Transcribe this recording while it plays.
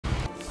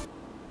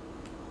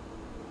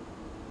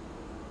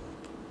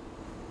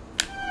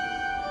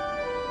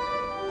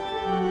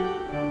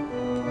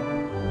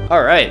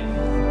Alright.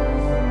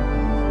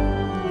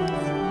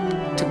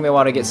 Took me a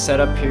while to get set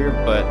up here,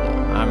 but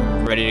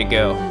I'm ready to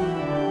go.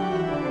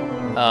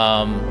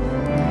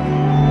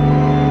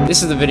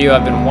 This is the video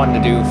I've been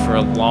wanting to do for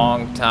a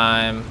long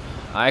time.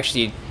 I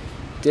actually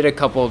did a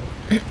couple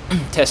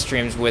test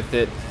streams with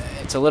it.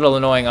 It's a little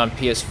annoying on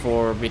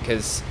PS4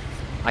 because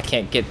I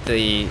can't get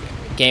the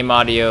game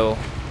audio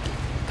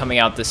coming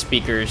out the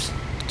speakers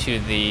to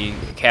the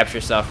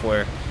capture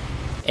software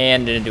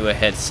and into a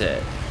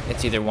headset.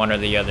 It's either one or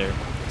the other.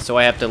 So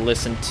I have to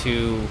listen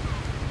to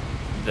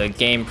the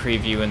game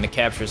preview in the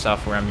capture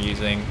software I'm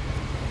using.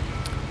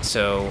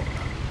 So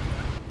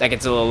that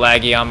gets a little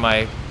laggy on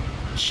my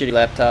shitty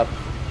laptop.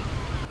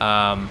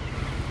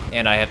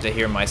 And I have to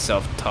hear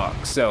myself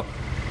talk. So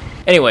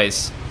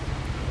anyways,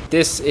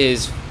 this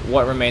is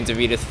What Remains of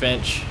Edith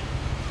Finch.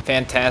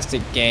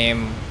 Fantastic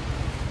game.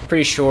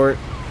 Pretty short,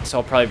 so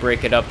I'll probably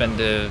break it up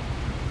into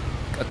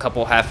a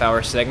couple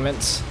half-hour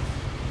segments.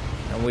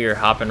 And we are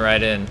hopping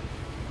right in.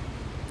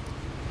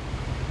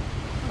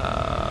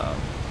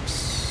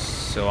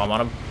 So I'm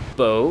on a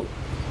boat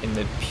in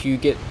the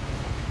Puget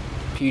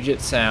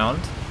Sound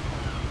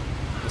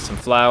with some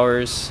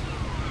flowers.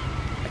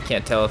 I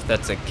can't tell if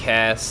that's a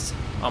cast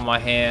on my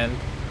hand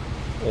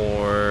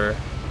or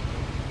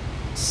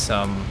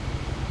some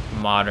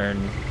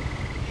modern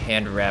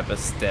hand wrap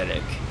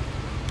aesthetic.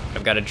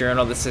 I've got a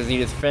journal that says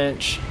Edith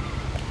Finch,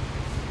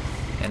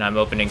 and I'm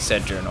opening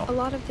said journal. A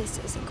lot of this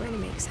isn't going to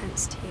make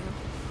sense to you,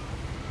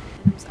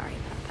 and I'm sorry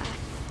about that.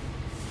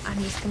 I'm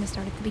just going to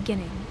start at the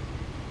beginning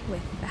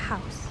with the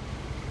house.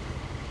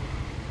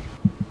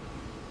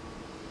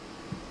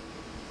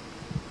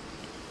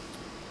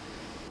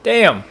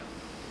 Damn!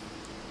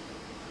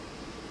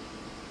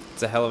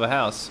 It's a hell of a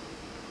house.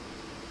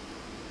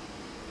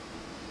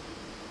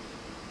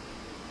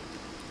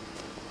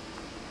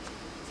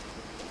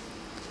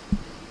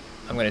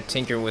 I'm gonna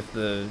tinker with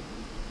the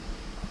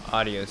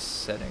audio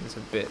settings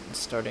a bit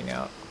starting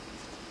out.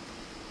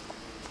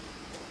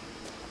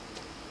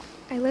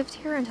 I lived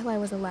here until I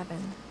was 11,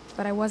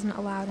 but I wasn't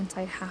allowed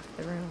inside half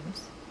the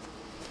rooms.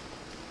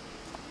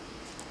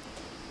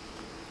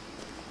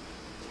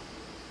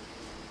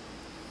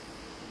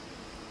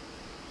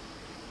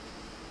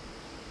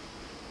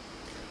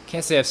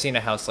 Can't say I've seen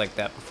a house like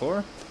that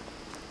before.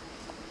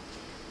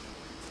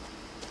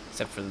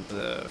 Except for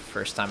the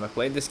first time I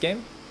played this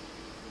game.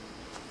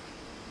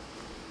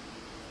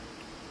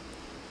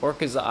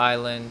 Orca's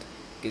Island,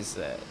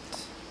 Gazette.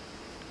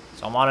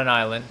 So I'm on an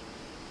island.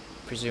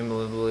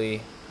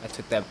 Presumably, I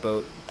took that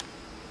boat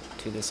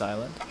to this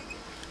island.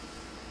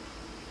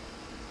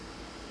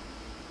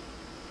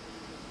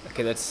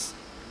 Okay, that's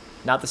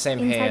not the same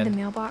hand. Inside the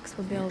mailbox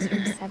were bills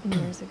from 7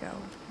 years ago,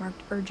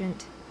 marked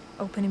urgent,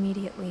 open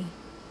immediately.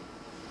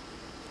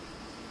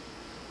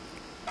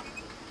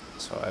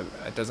 So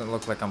it doesn't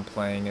look like I'm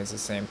playing as the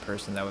same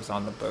person that was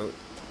on the boat.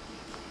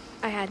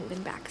 I hadn't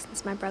been back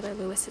since my brother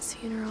Lewis's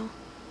funeral.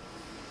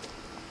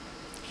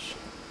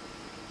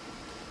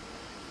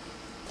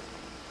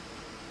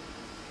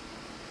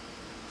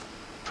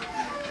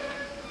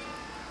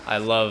 I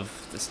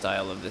love the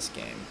style of this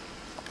game.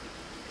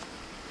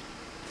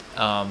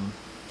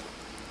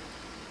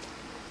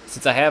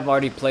 Since I have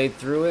already played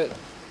through it,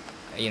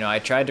 you know, I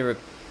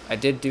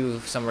did do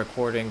some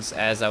recordings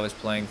as I was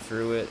playing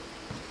through it,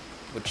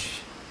 which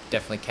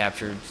definitely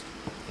captured,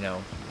 you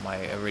know,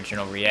 my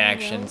original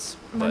reactions.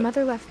 Well, my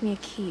mother left me a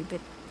key,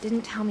 but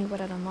didn't tell me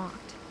what it unlocked.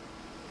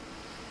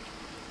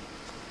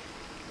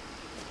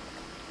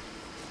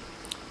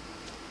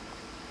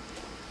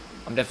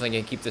 I'm definitely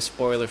gonna keep this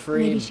spoiler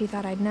free. Maybe she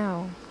thought I'd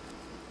know.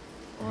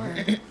 Or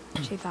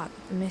she thought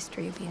that the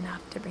mystery would be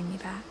enough to bring me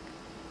back.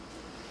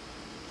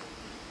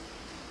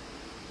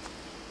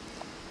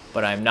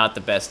 But I'm not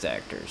the best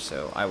actor,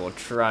 so I will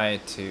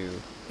try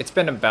to... It's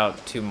been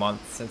about 2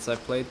 months since I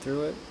played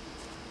through it.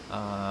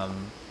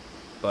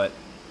 But,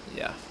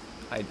 yeah.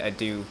 I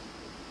do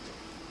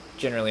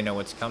generally know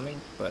what's coming,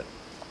 but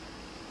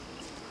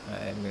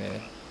I'm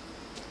gonna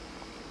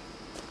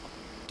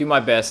do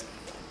my best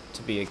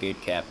to be a good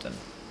captain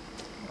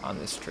on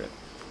this trip.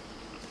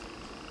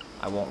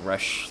 I won't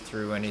rush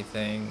through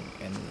anything,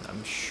 and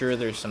I'm sure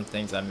there's some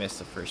things I missed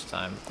the first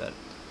time that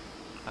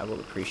I will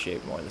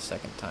appreciate more the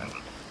second time.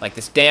 Like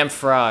this damn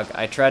frog.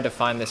 I tried to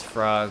find this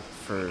frog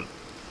for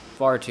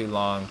far too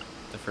long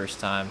the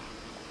first time,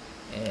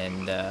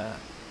 and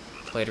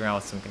played around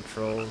with some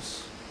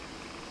controls.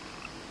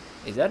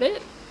 Is that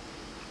it?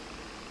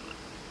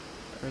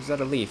 Or is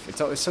that a leaf?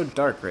 It's so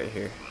dark right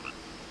here.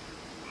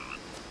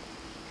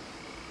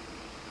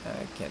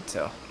 I can't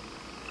tell.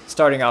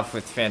 Starting off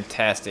with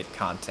fantastic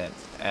content,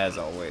 as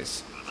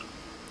always.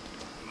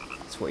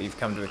 It's what you've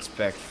come to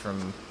expect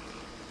from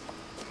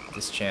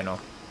this channel.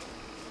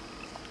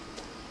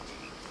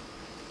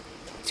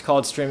 It's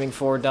called Streaming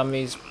for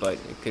Dummies, but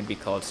it could be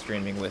called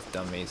Streaming with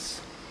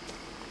Dummies.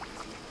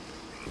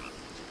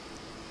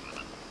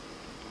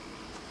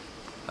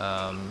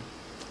 I'm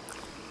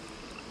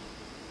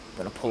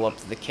gonna pull up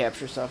the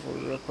capture software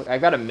real quick. I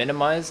got it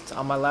minimized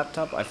on my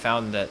laptop. I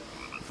found that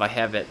if I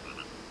have it,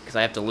 because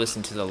I have to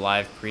listen to the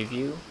live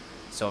preview,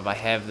 So if I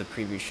have the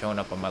preview showing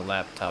up on my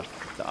laptop,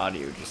 the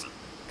audio just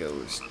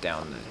goes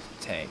down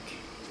the tank.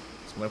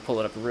 So I'm gonna pull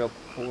it up real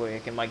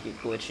quick. It might get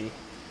glitchy,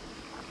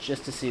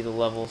 just to see the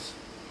levels.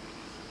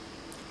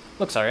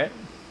 Looks alright.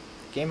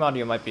 Game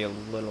audio might be a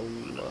little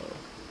low.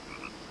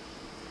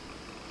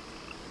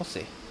 We'll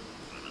see.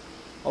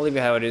 I'll leave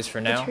it how it is for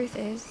now. The truth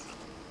is,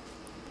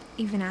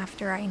 even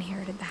after I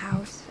inherited the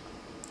house,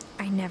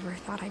 I never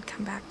thought I'd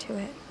come back to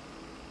it.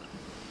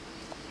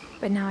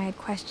 But now I had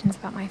questions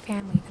about my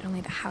family that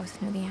only the house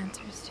knew the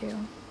answers to.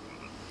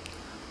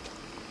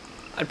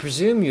 I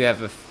presume you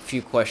have a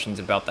few questions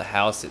about the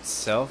house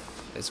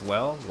itself as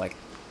well, like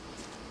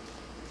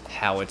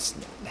how it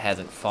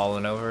hasn't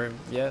fallen over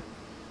yet.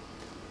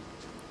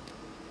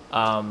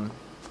 So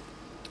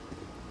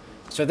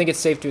I think it's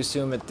safe to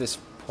assume at this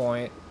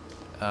point,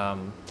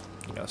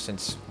 you know,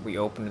 since we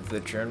opened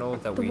the journal,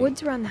 that The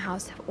woods around the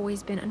house have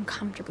always been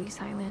uncomfortably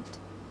silent.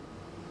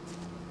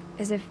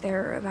 As if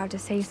they're about to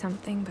say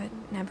something, but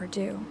never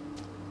do.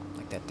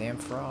 Like that damn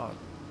frog.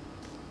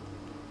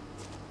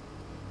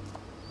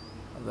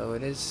 Although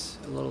it is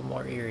a little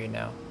more eerie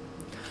now.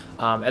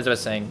 As I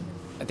was saying,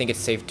 I think it's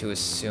safe to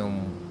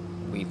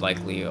assume we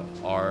likely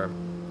are...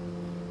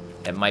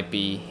 That might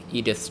be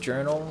Edith's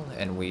journal,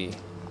 and we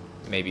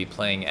may be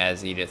playing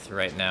as Edith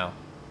right now.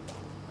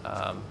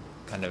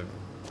 Kind of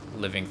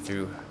living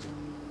through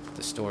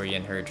the story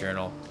in her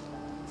journal.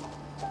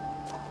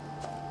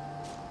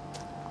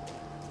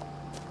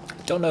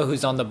 Don't know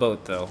who's on the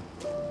boat, though.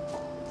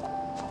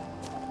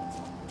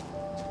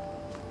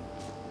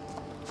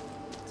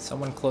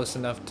 Someone close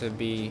enough to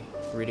be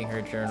reading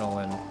her journal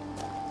and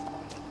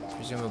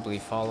presumably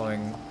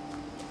following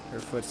her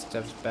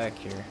footsteps back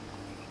here.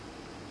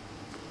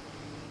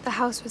 The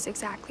house was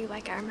exactly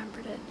like I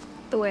remembered it,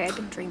 the way I'd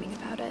been dreaming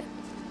about it.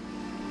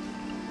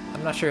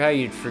 I'm not sure how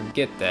you'd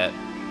forget that,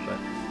 but...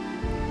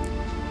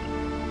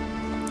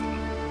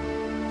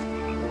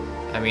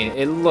 I mean,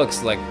 it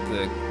looks like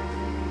the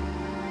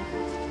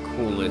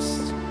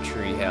coolest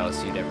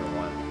treehouse you'd ever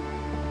want.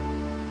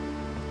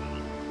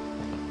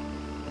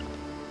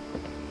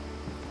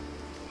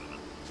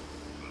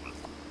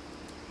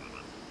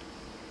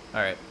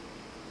 Alright.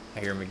 I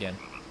hear him again.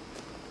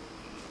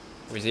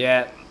 Where's he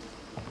at?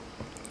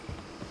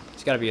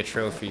 There's gotta be a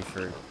trophy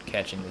for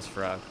catching this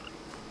frog.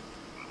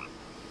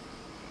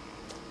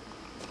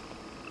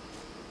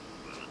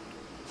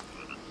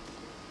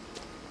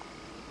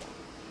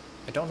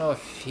 I don't know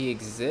if he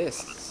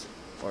exists,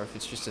 or if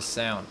it's just a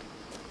sound.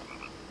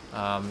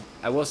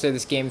 I will say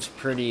this game's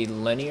pretty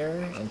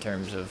linear in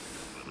terms of,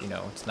 you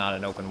know, it's not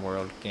an open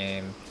world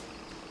game.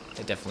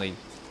 It definitely,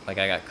 like,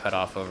 I got cut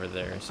off over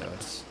there, so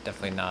it's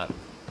definitely not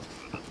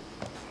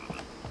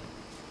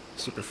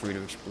super free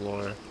to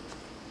explore.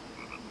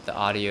 The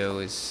audio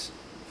is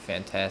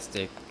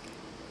fantastic.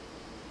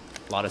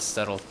 A lot of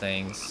subtle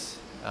things.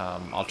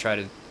 I'll try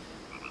to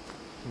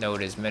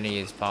note as many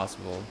as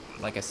possible.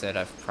 Like I said,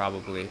 I've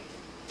probably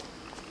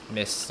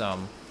missed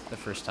some the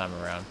first time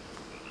around.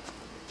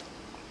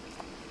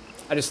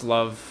 I just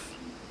love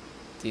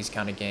these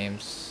kind of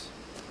games.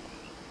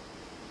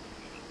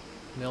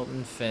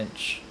 Milton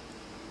Finch.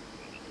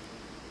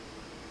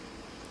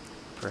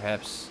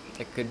 Perhaps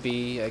it could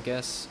be, I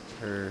guess,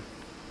 her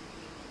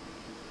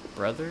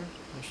brother?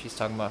 She's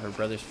talking about her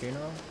brother's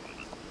funeral?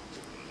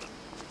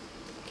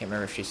 Can't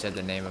remember if she said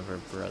the name of her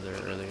brother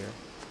earlier.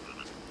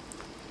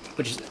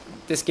 Which,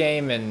 this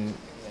game and,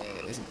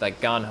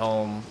 like, Gone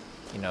Home,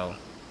 you know,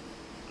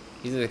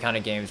 these are the kind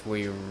of games where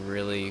you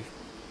really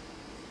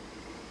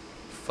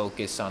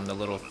focus on the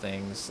little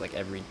things, like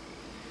every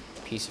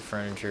piece of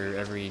furniture,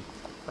 every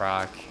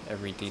rock,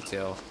 every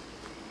detail.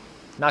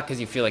 Not because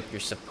you feel like you're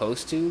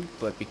supposed to,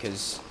 but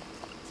because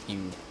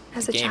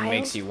the game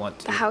makes you want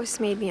to. The house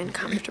made me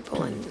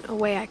uncomfortable in a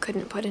way I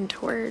couldn't put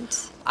into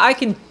words. I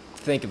can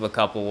think of a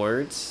couple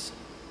words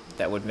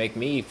that would make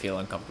me feel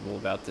uncomfortable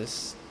about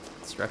this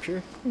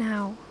structure.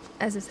 Now,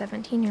 as a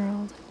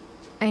 17-year-old,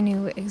 I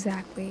knew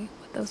exactly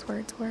what those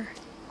words were.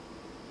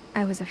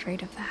 I was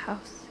afraid of the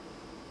house.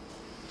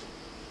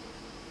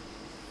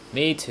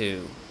 Me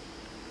too.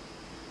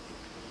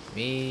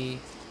 Me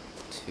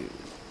too.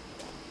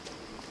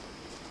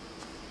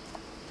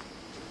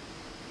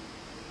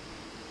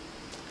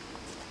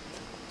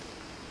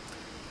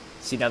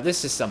 See, now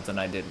this is something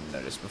I didn't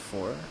notice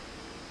before.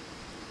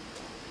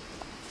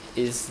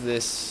 Is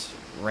this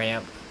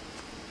ramp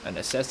a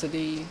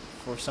necessity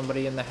for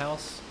somebody in the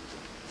house?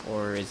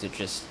 Or is it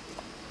just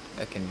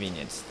a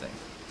convenience thing?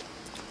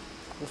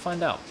 We'll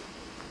find out.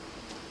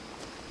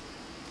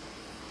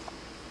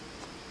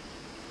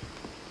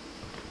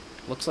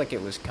 Looks like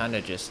it was kind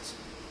of just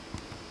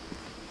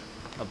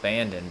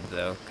abandoned,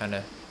 though. Kind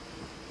of.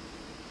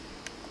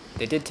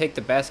 They did take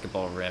the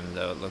basketball rim,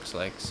 though, it looks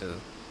like, so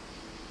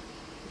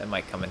that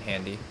might come in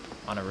handy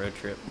on a road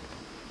trip.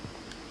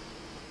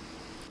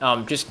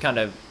 Just kind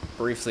of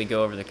briefly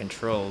go over the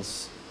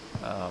controls.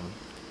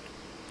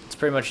 It's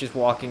pretty much just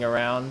walking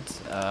around.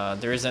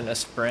 There isn't a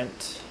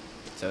sprint,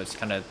 so it's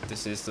kind of,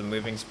 this is the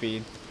moving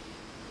speed.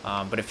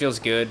 But it feels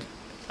good.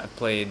 I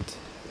played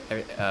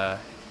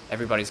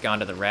Everybody's Gone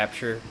to the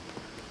Rapture,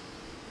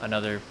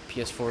 another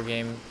PS4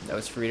 game that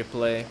was free to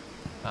play.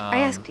 I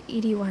asked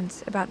Edie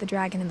once about the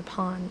dragon in the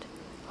pond.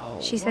 Oh,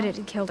 she said it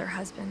had killed her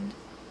husband.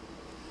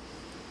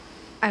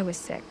 I was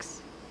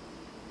 6.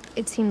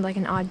 It seemed like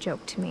an odd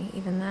joke to me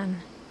even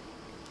then.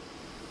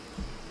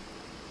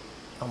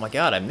 Oh my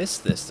god, I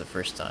missed this the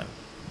first time.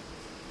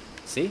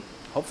 See?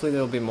 Hopefully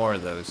there'll be more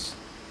of those.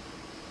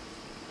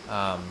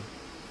 So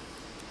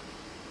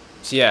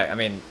yeah, I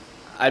mean,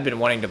 I'd been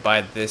wanting to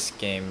buy this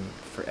game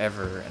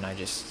forever, and I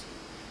just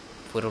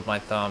twiddled my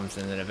thumbs,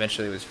 and then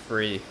eventually it was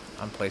free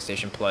on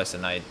PlayStation Plus,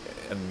 and I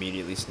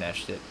immediately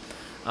snatched it.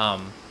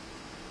 And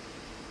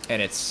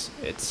it's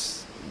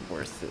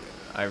worth it.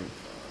 I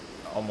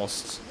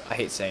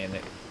hate saying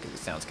it because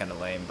it sounds kind of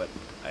lame, but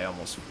I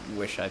almost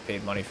wish I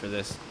paid money for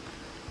this,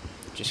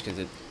 just because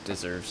it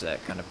deserves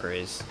that kind of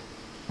praise.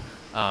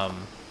 But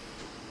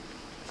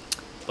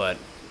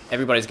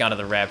Everybody's Gone to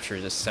the Rapture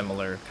is a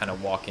similar kind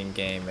of walking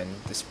game,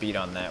 and the speed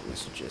on that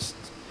was just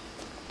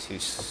too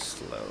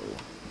slow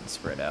and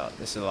spread out.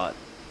 This is a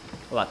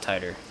lot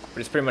tighter, but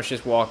it's pretty much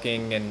just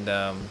walking, and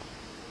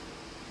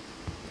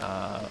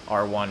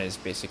R1 is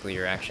basically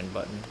your action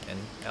button, and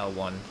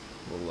L1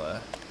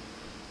 will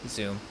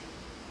zoom.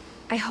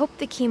 I hoped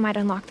the key might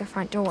unlock the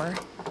front door.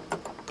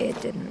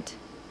 It didn't.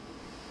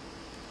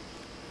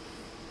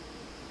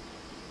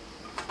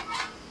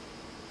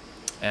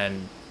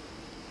 And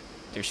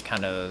there's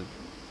kind of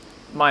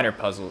minor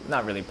puzzles,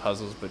 not really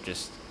puzzles, but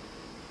just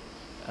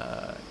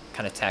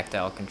kind of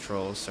tactile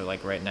controls. So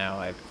like right now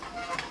I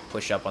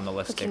push up on the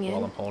left stick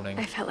while I'm holding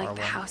I felt like R1.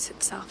 the house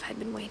itself had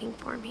been waiting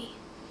for me.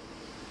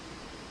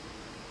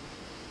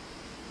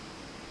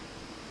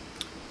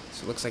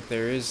 So it looks like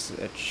there is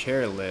a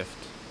chair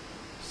lift.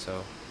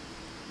 So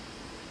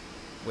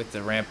with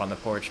the ramp on the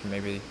porch,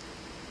 maybe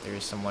there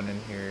is someone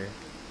in here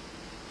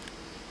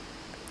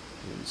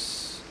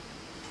who's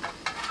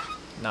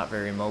not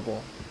very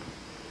mobile.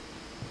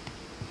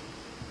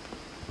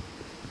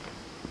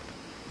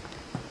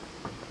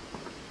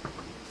 I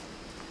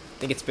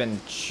think it's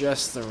been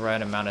just the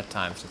right amount of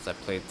time since I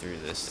played through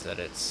this that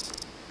it's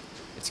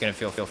gonna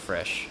feel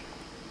fresh.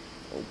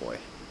 Oh boy.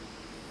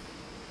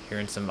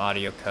 Hearing some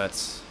audio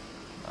cuts.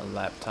 My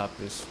laptop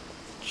is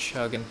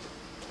chugging.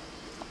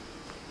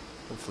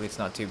 Hopefully it's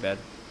not too bad.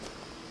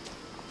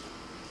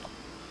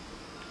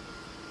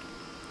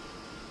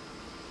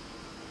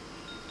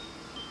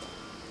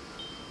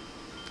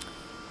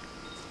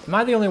 Am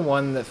I the only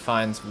one that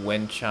finds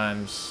wind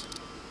chimes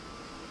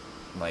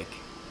like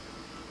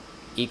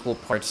equal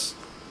parts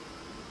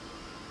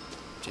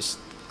just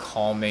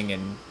calming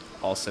and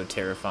also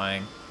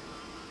terrifying?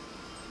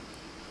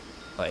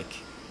 Like,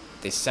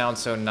 they sound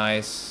so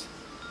nice,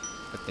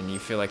 but then you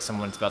feel like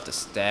someone's about to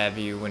stab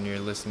you when you're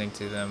listening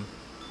to them.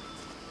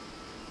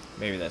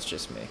 Maybe that's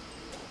just me.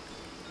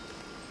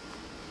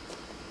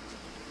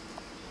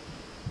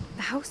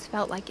 The house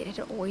felt like it had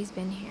always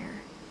been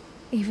here.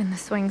 Even the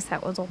swing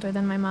set was older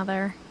than my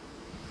mother.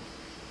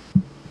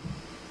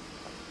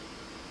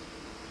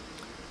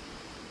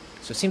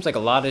 So it seems like a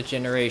lot of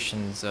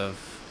generations of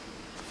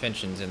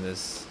Finches in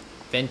this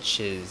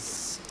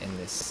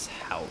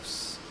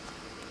house.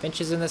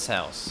 Finches in this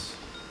house.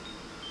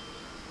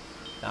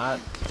 Not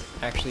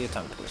actually a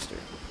tongue twister.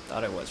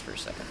 Thought it was for a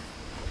second.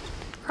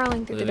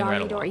 Crawling through the Moving right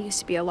doggy door along. used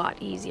to be a lot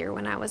easier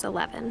when I was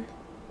 11.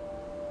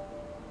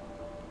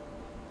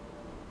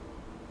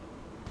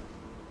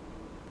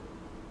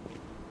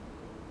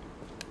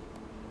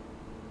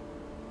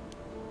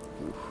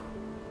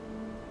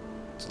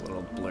 It's a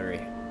little blurry.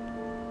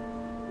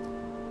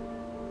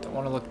 Don't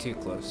want to look too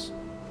close.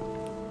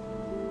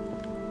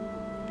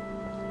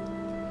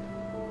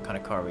 What kind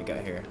of car we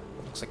got here?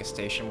 Looks like a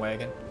station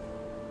wagon.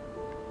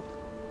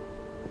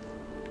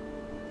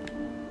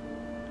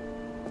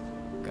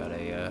 Got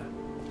a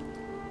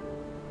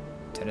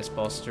tennis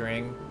ball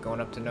string going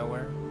up to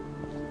nowhere.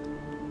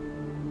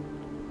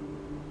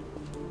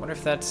 Wonder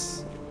if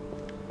that's...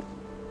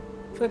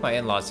 I feel like my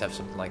in-laws have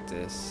something like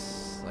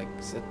this. Like,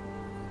 does it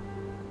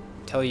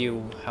tell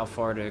you how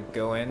far to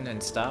go in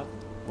and stop?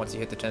 Once you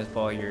hit the tennis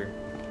ball, you're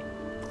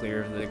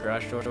clear of the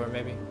garage door,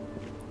 maybe?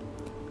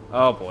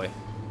 Oh boy.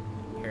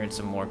 Hearing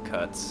some more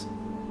cuts.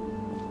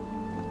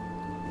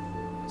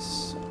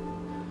 So,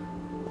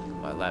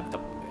 my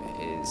laptop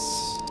is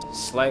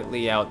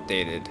slightly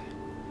outdated.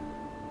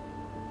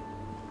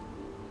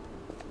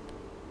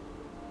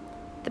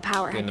 The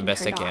power Doing had the been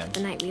best I turned off can.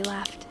 the night we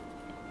left.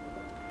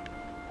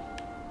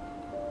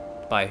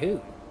 By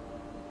who?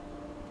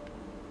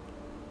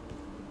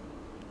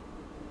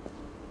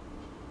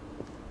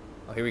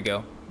 Oh, here we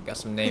go. Got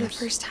some For names.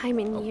 the first time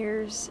in Oh.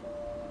 years,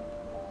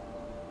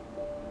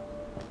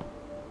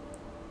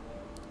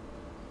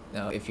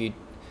 Now, if you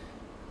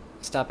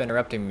stop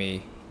interrupting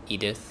me,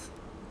 Edith,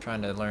 I'm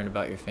trying to learn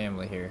about your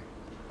family here.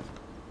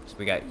 So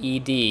we got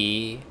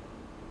ED,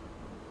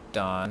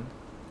 Don,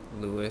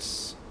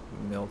 Lewis,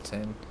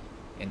 Milton,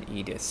 and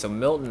Edith. So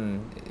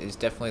Milton is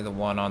definitely the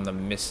one on the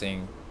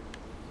missing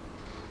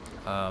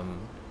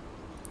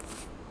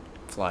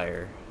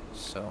flyer.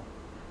 So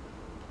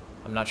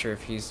I'm not sure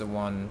if he's the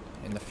one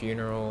in the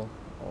funeral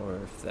or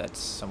if that's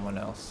someone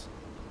else.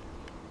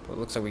 But it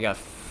looks like we got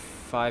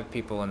 5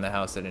 people in the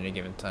house at any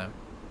given time.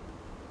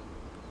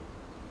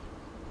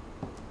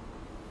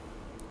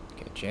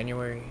 Okay,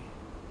 January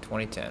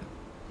 2010.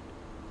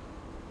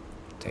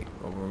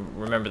 Well,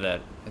 remember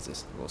that as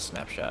this little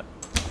snapshot.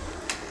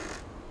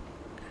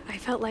 I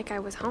felt like I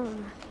was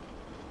home.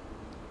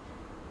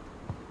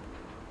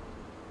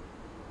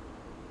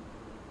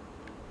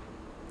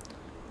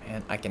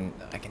 And I can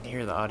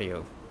hear the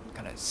audio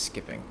kind of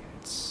skipping.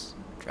 It's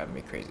driving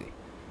me crazy.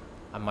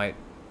 I might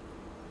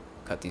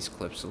cut these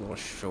clips a little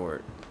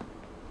short.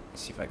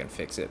 See if I can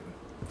fix it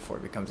before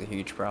it becomes a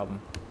huge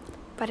problem.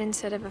 But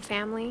instead of a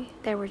family,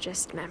 there were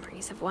just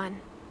memories of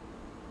one.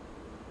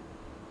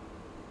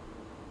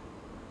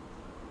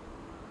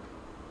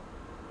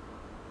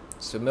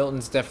 So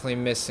Milton's definitely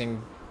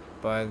missing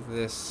by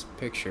this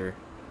picture.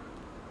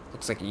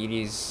 Looks like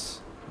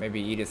Edie's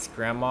maybe Edith's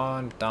grandma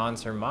and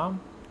Don's her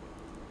mom.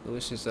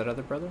 Lewis is that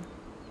other brother?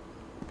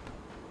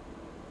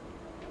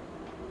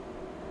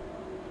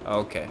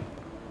 Okay.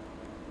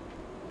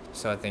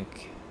 So I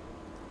think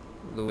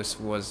Lewis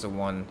was the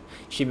one.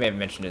 She may have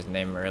mentioned his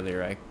name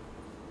earlier.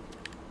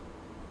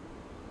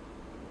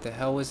 The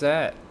hell was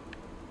that?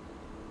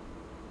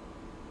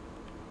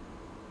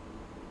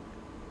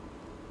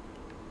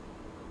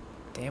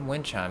 Damn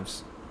wind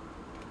chimes.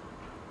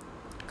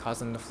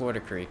 Causing the floor to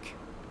creak.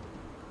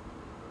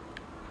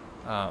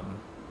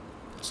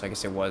 So I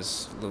guess it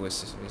was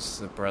Lewis is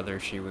the brother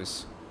she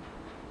was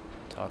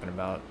talking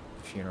about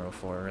the funeral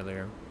for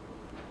earlier.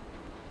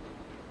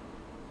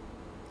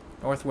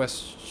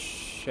 Northwest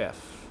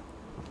Chef.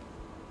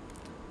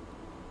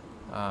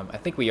 I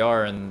think we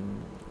are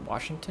in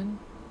Washington.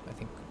 I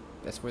think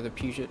that's where the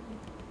Puget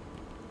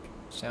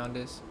Sound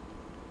is.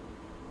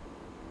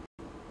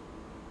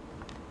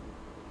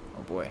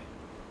 Oh boy.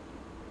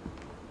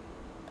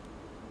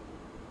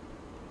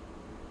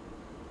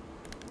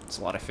 It's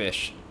a lot of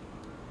fish.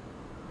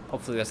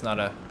 Hopefully that's not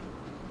a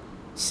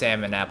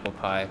salmon apple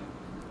pie.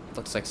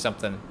 Looks like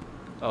something.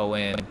 Oh,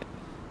 and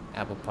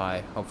apple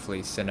pie.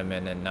 Hopefully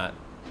cinnamon and not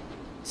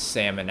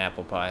salmon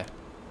apple pie.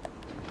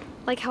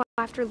 Like how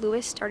after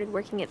Lewis started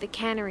working at the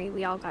cannery,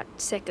 we all got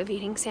sick of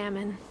eating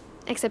salmon.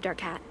 Except our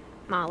cat,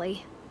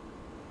 Molly.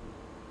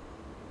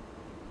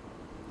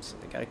 So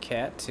they got a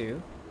cat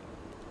too.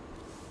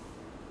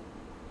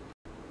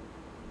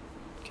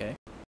 Okay.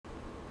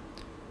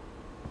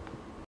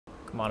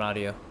 Come on,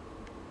 audio.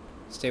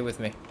 Stay with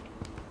me.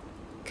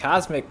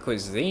 Cosmic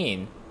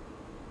cuisine.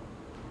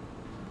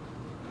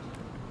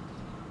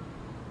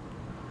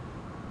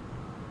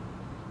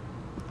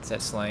 Is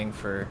that slang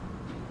for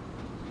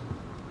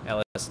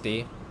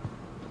LSD?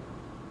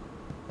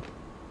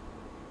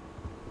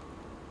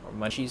 Or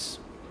munchies?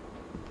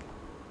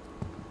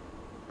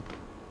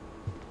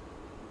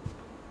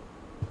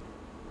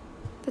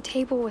 The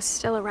table was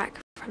still a wreck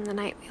from the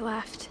night we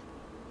left.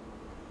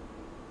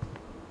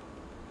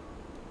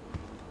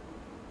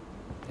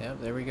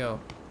 Yep, there we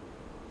go.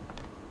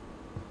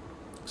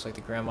 Looks like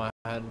the grandma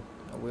had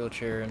a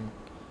wheelchair and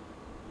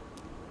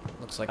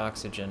looks like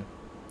oxygen.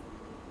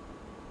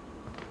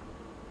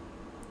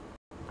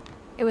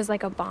 It was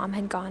like a bomb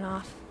had gone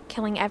off,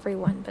 killing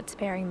everyone but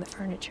sparing the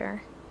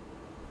furniture.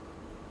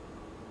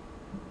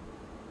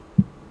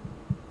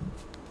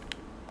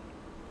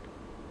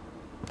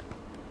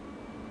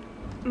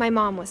 My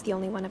mom was the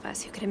only one of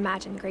us who could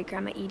imagine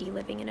Great-Grandma Edie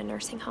living in a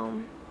nursing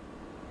home.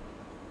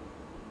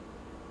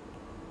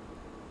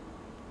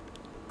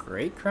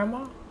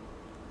 Great-grandma?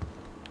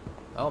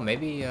 Oh,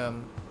 maybe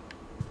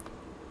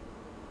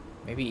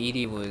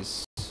Edie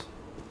was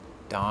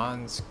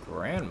Don's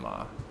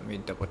grandma. Let me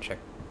double check.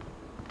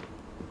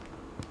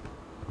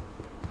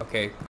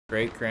 Okay,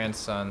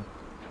 great-grandson.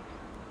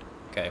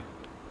 Okay,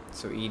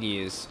 so Edie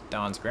is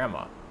Don's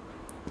grandma.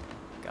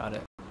 Got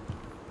it.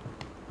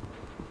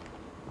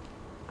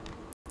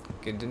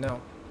 Good to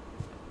know.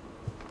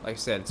 Like I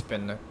said, it's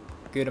been a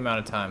good amount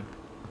of time.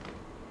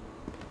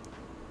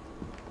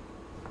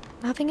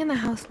 Nothing in the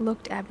house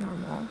looked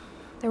abnormal.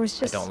 There was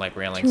just I don't like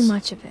railings. too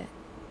much of it.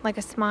 Like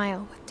a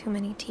smile with too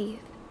many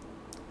teeth.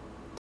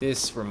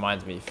 This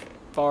reminds me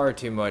far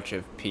too much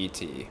of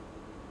PT.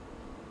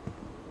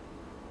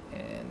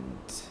 And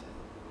it's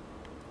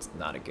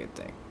not a good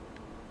thing.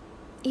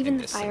 Even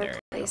the this scenario.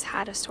 fireplace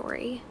had a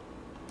story.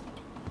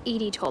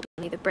 Edie told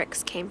me the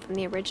bricks came from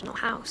the original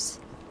house,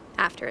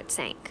 after it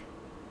sank.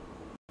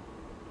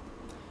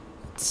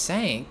 It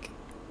sank?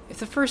 If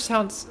the first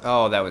house...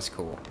 Oh, that was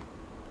cool.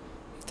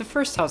 If the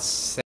first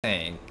house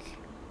sank,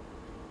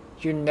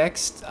 your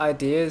next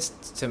idea is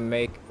to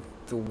make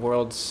the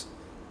world's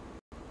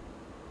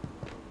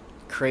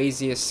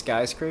craziest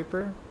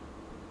skyscraper?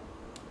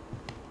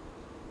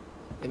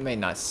 It may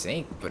not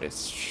sink, but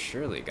it's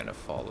surely gonna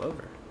fall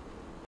over.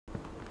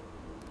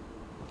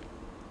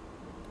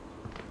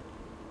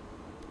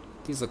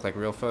 These look like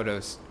real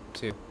photos,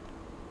 too.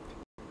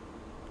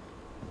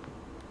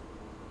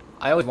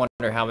 I always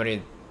wonder how many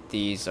of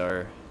these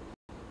are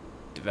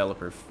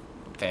developer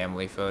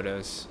family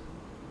photos.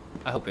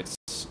 I hope it's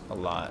a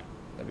lot.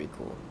 That'd be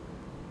cool.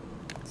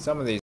 Some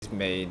of these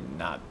may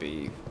not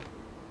be.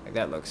 Like,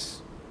 that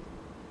looks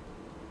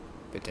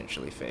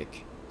potentially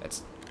fake.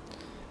 That's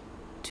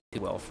too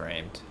well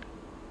framed.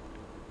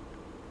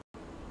 A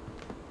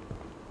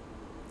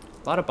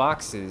lot of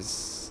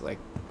boxes, like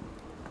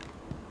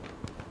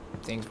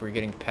things were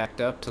getting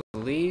packed up to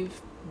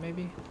leave,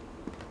 maybe?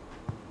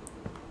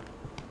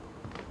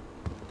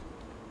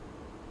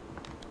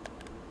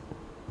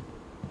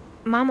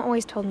 Mom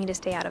always told me to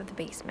stay out of the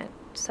basement,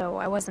 so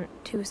I wasn't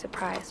too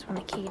surprised when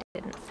the key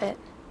didn't fit.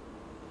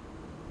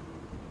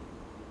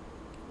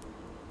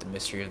 The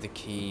mystery of the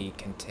key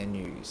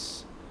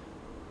continues.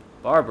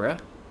 Barbara?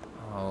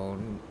 Oh,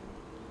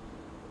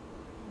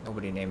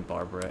 nobody named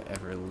Barbara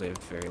ever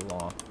lived very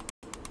long.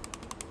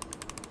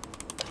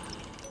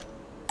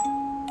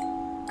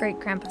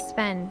 Great-Grandpa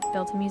Sven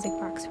built a music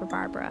box for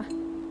Barbara,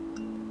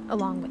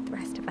 along with the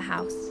rest of the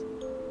house.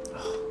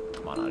 Oh,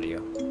 come on,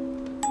 audio.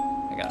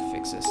 I gotta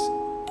fix this. Is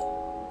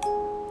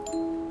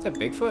that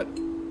Bigfoot?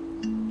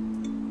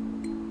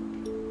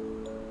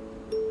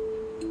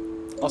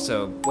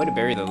 Also, way to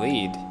bury the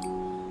lead.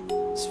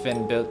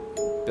 Sven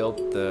built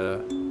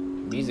the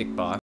music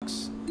box,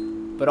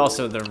 but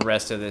also the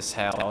rest of this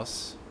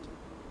house.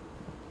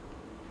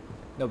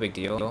 No big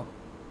deal.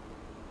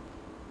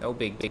 No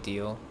big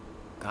deal.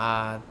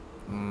 God,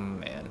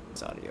 man,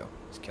 this audio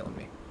is killing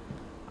me.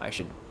 I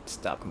should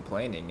stop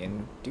complaining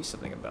and do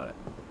something about it.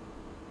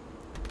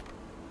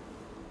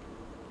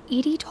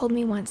 Edie told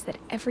me once that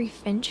every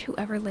Finch who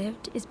ever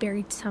lived is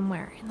buried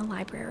somewhere in the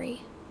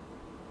library.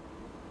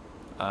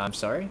 I'm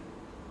sorry?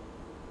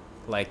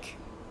 Like,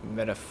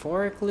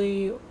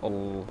 metaphorically,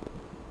 or,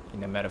 you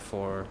know,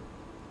 metaphor?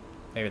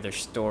 Maybe their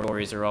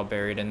stories are all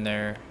buried in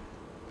there.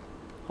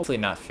 Hopefully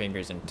not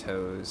fingers and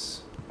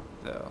toes,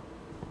 though.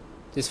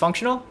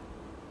 Dysfunctional?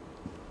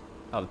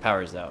 Oh, the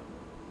power's out.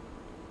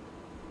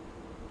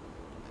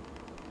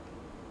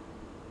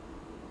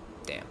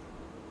 Damn.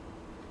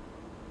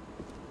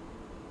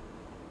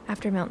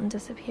 After Milton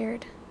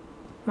disappeared,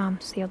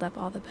 Mom sealed up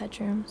all the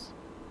bedrooms.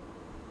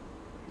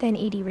 Then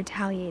Edie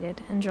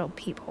retaliated and drilled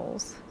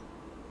peepholes.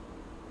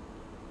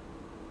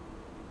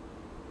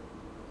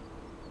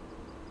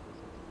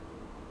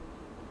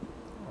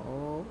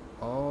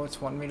 Oh, it's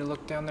wanting me to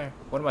look down there.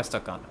 What am I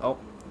stuck on? Oh,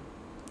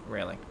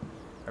 railing.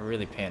 I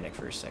really panicked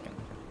for a second.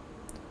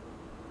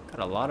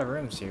 Got a lot of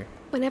rooms here.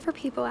 Whenever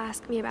people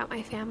ask me about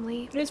my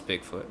family, It is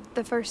Bigfoot.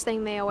 the first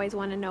thing they always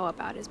want to know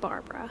about is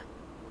Barbara.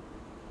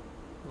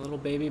 Little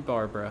baby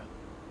Barbara.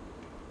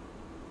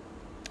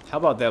 How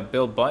about that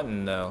Bill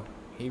Bunton, though?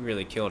 He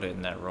really killed it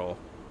in that role.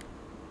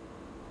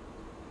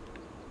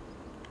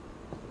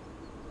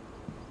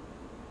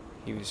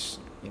 He was,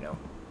 you know,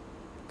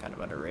 kind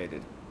of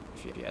underrated,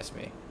 if you ask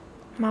me.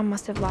 Mom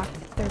must have locked the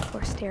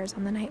third-floor stairs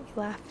on the night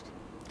we left.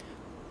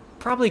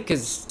 Probably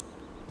because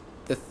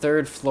the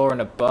third floor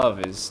and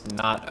above is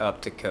not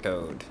up to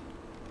code.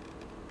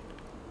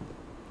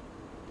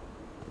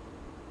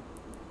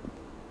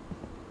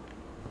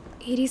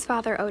 Edie's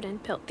father, Odin,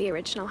 built the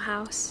original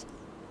house.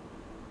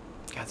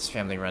 God, this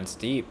family runs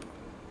deep.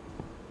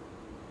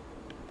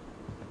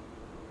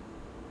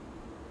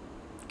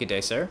 Good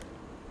day, sir.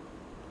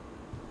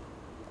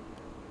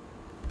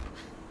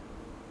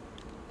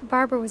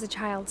 Barbara was a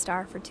child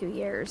star for 2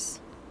 years,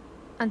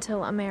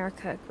 until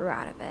America grew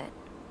out of it.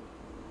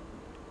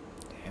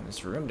 Damn,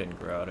 this room didn't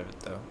grow out of it,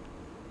 though.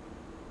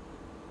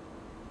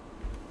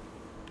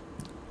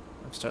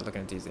 Let's start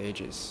looking at these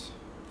ages.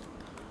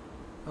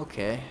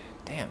 Okay.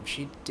 Damn,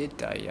 she did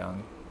die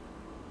young.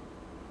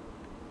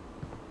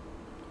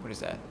 What is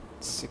that?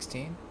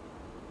 16?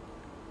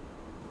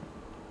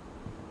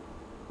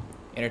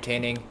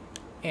 Entertaining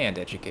and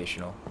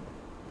educational.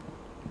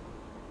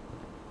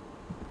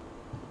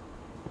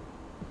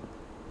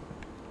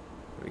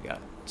 What do we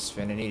got?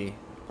 Sven and Edie.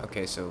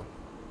 Okay, so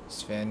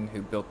Sven,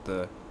 who built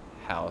the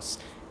house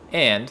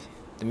and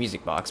the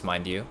music box,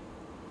 mind you.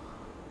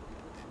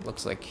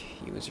 Looks like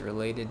he was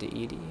related to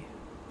Edie,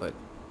 but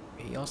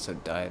he also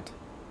died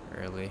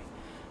early.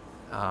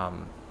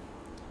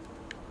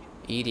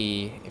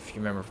 Edie, if you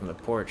remember from the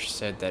porch,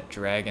 said that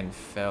dragon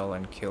fell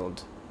and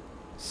killed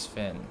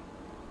Sven.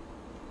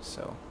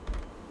 So,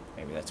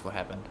 maybe that's what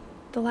happened.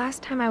 The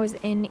last time I was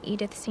in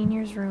Edith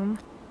Sr.'s room,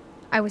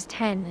 I was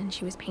 10 and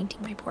she was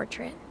painting my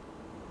portrait.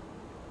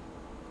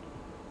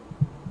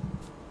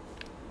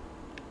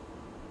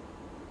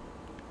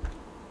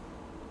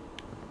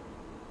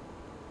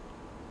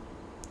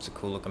 It's a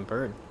cool looking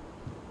bird.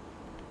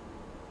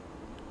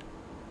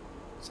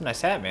 It's a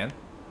nice hat, man.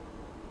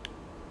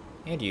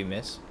 And you,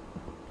 miss.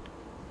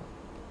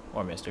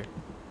 Or mister.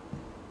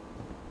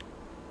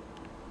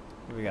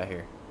 What do we got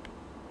here?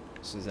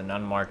 This is an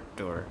unmarked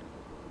door.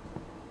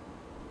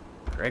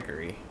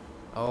 Gregory.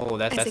 Oh,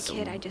 that's As a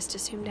kid, I just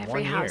assumed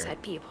every house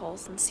had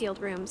peepholes and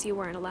sealed rooms you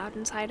weren't allowed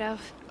inside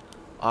of.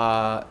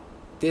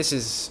 This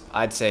is,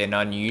 I'd say, an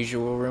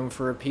unusual room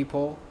for a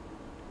peephole.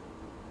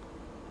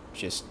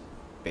 Just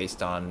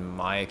based on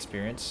my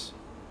experience.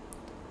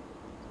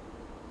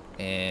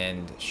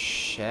 And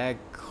shag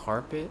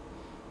carpet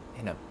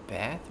in a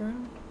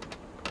bathroom?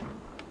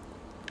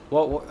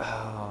 What?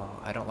 Oh,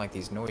 I don't like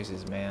these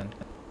noises, man.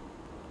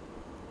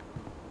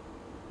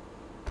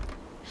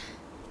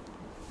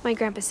 My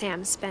Grandpa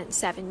Sam spent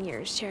 7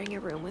 years sharing a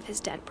room with his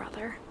dead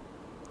brother,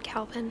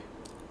 Calvin.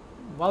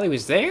 While he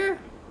was there?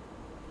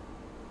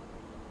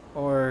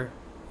 Or,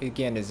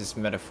 again, is this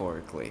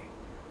metaphorically?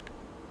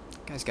 You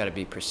guys gotta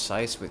be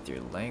precise with your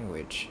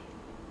language.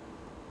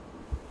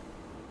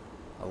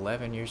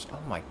 11 years? Oh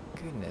my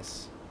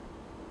goodness.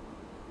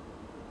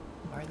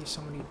 Why are there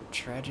so many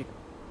tragic...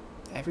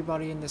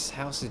 Everybody in this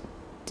house is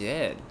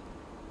dead.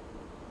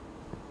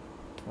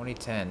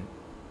 2010.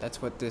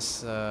 That's what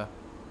this, that's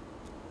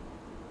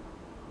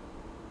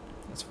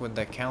what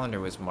that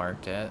calendar was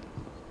marked at.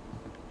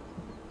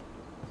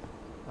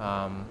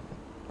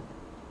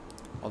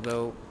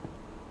 Although...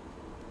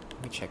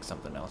 Let me check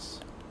something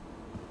else.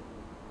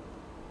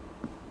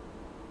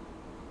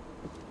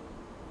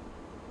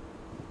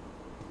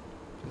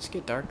 Does this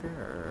get darker,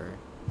 or...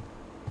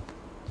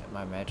 Is that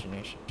my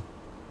imagination?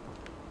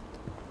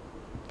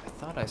 I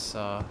thought I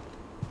saw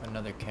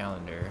another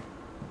calendar.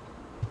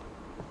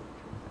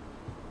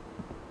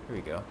 Here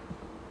we go.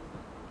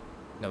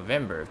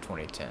 November of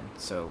 2010.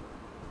 So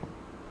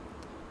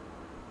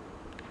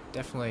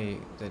definitely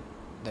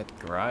that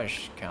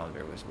garage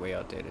calendar was way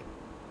outdated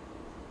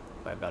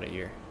by about a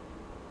year.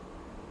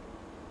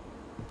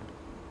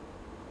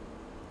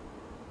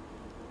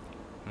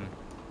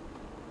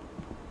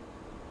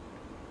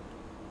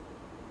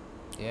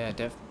 Yeah,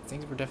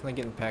 things were definitely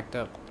getting packed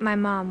up. My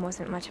mom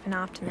wasn't much of an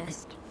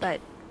optimist,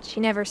 but she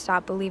never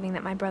stopped believing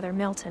that my brother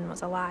Milton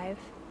was alive.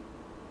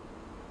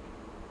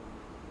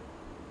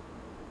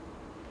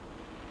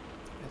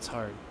 It's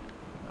hard.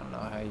 I don't know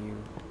how you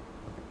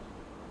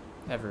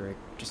ever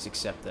just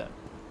accept that.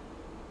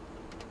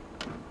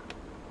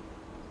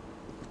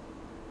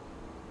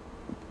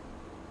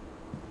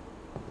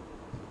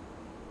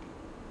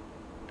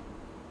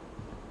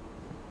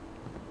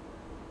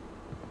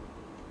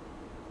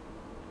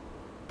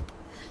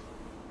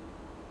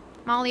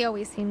 Molly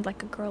always seemed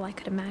like a girl I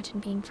could imagine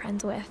being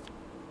friends with,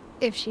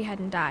 if she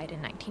hadn't died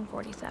in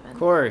 1947. Of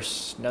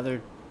course,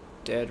 another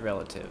dead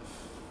relative.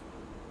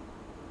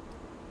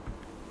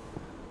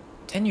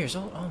 10 years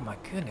old? Oh my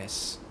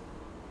goodness.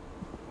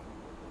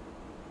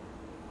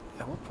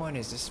 At what point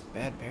is this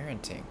bad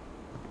parenting?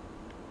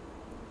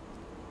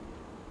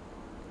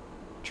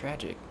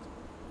 Tragic,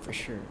 for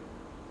sure.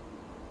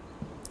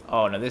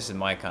 Oh no, this is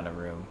my kind of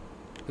room.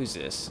 Who's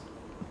this?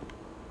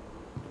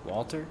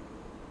 Walter?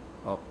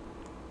 Oh,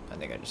 I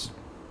think I just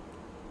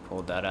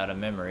pulled that out of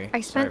memory.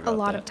 I spent a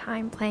lot of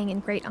time playing in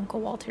Great Uncle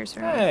Walter's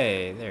room.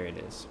 Hey, there it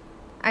is.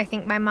 I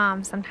think my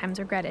mom sometimes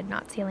regretted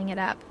not sealing it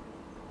up.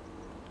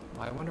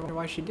 I wonder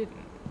why she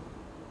didn't.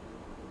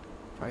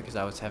 Probably because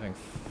I was having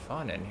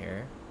fun in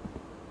here.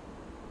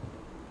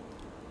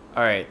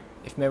 Alright,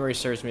 if memory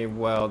serves me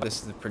well,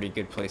 this is a pretty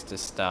good place to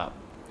stop.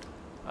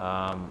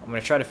 I'm going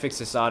to try to fix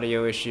this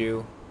audio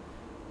issue,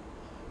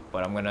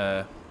 but I'm going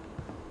to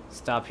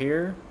stop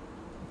here,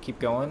 keep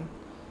going,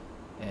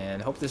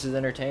 and hope this is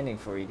entertaining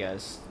for you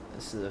guys.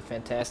 This is a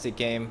fantastic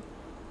game,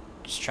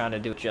 just trying to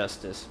do it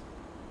justice.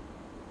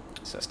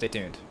 So stay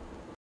tuned.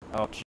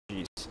 Oh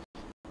jeez.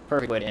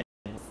 Perfect way to end.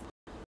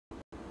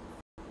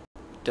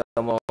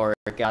 Domo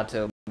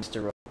arigato,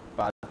 Mr.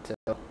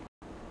 Roboto.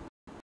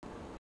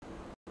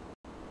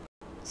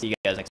 See you guys next time.